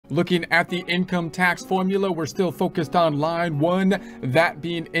Looking at the income tax formula, we're still focused on line 1, that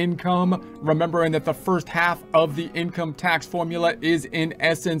being income. Remembering that the first half of the income tax formula is in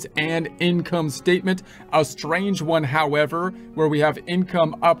essence an income statement. A strange one, however, where we have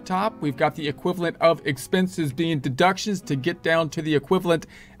income up top. We've got the equivalent of expenses being deductions to get down to the equivalent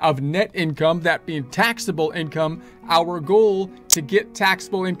of net income, that being taxable income. Our goal to get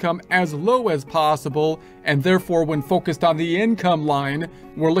taxable income as low as possible, and therefore when focused on the income line,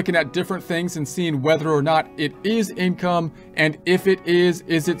 we're looking at different things and seeing whether or not it is income, and if it is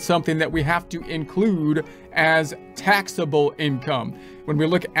it something that we have to include as taxable income. When we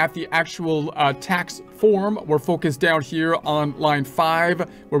look at the actual tax form, we're focused down here on line 5,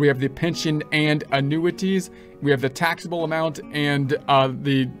 where we have the pension and annuities. We have the taxable amount and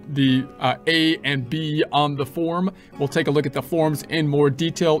the A and B on the form. We'll take a look at the forms in more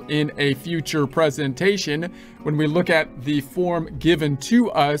detail in a future presentation. When we look at the form given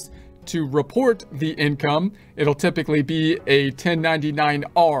to us to report the income, it'll typically be a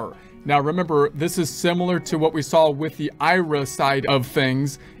 1099-R. Now remember, this is similar to what we saw with the IRA side of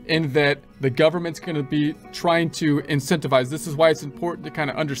things, in that the government's going to be trying to incentivize. This is why it's important to kind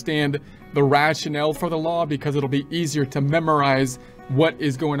of understand the rationale for the law, because it'll be easier to memorize what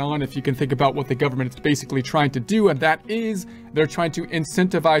is going on if you can think about what the government is basically trying to do, and that is they're trying to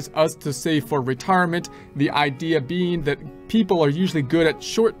incentivize us to save for retirement. The idea being that people are usually good at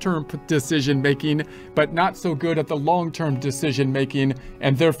short-term decision making, but not so good at the long-term decision making,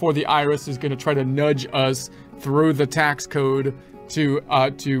 and therefore the IRS is going to try to nudge us through the tax code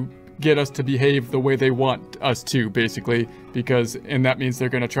to get us to behave the way they want us to, basically, and that means they're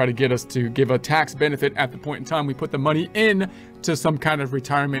going to try to get us to give a tax benefit at the point in time we put the money in to some kind of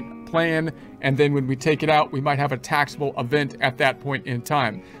retirement plan, and then when we take it out, we might have a taxable event at that point in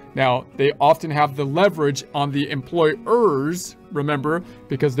time. Now, they often have the leverage on the employers, remember,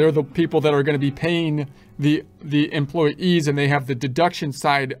 because they're the people that are going to be paying the employees, and they have the deduction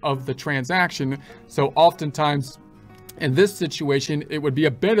side of the transaction. So oftentimes in this situation, it would be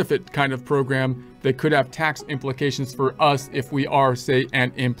a benefit kind of program that could have tax implications for us if we are, say,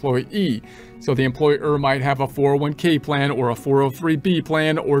 an employee. So the employer might have a 401k plan or a 403b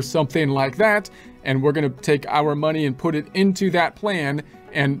plan or something like that, and we're going to take our money and put it into that plan.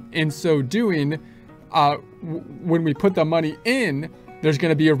 And in so doing, when we put the money in, there's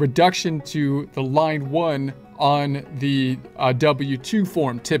going to be a reduction to the line 1 on the W-2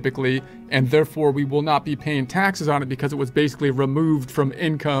 form typically, and therefore we will not be paying taxes on it because it was basically removed from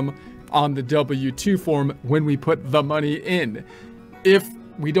income on the W-2 form when we put the money in. If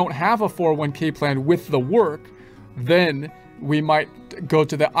we don't have a 401k plan with the work, then we might go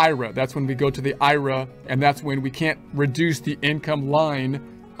to the IRA. That's when we go to the IRA, and that's when we can't reduce the income line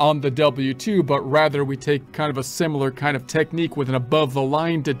on the W-2, but rather we take kind of a similar kind of technique with an above the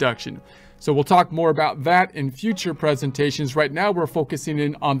line deduction. So we'll talk more about that in future presentations. Right now, we're focusing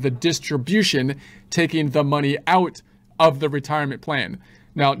in on the distribution, taking the money out of the retirement plan.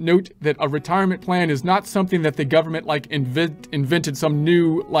 Now, note that a retirement plan is not something that the government invented some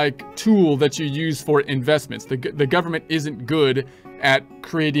new tool that you use for investments. The government isn't good at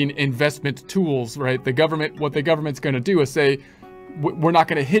creating investment tools, right? What the government's going to do is say, we're not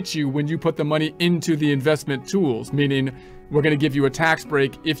going to hit you when you put the money into the investment tools, meaning we're going to give you a tax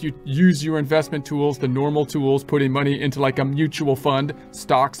break if you use your investment tools, the normal tools, putting money into like a mutual fund,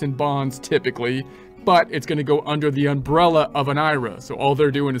 stocks and bonds typically, but it's going to go under the umbrella of an IRA. So all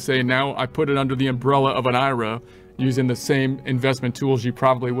they're doing is saying, now I put it under the umbrella of an IRA using the same investment tools you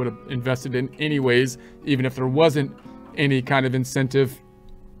probably would have invested in anyways, even if there wasn't any kind of incentive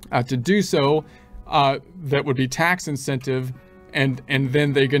to do so, that would be tax incentive. And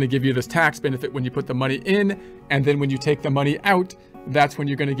then they're going to give you this tax benefit when you put the money in, and then when you take the money out, that's when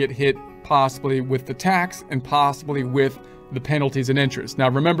you're going to get hit possibly with the tax and possibly with the penalties and interest. Now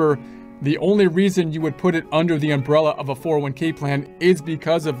remember, the only reason you would put it under the umbrella of a 401k plan is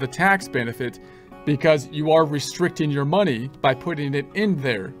because of the tax benefit, because you are restricting your money by putting it in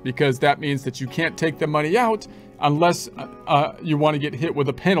there, because that means that you can't take the money out unless you want to get hit with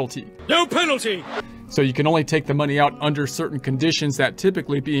a penalty. No penalty! So you can only take the money out under certain conditions, that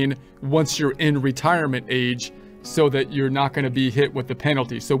typically being once you're in retirement age, so that you're not going to be hit with the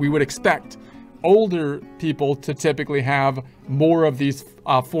penalty. So we would expect older people to typically have more of these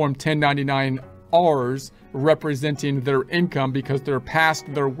Form 1099-Rs representing their income because they're past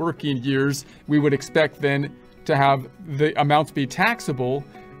their working years. We would expect then to have the amounts be taxable,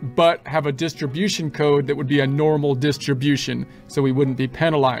 but have a distribution code that would be a normal distribution, so we wouldn't be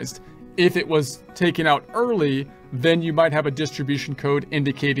penalized. If it was taken out early, then you might have a distribution code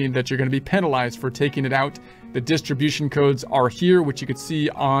indicating that you're going to be penalized for taking it out The distribution codes are here, which you could see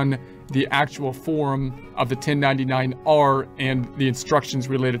on the actual form of the 1099-R and the instructions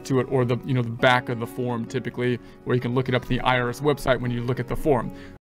related to it, or the, the back of the form typically, where you can look it up at the IRS website when you look at the form.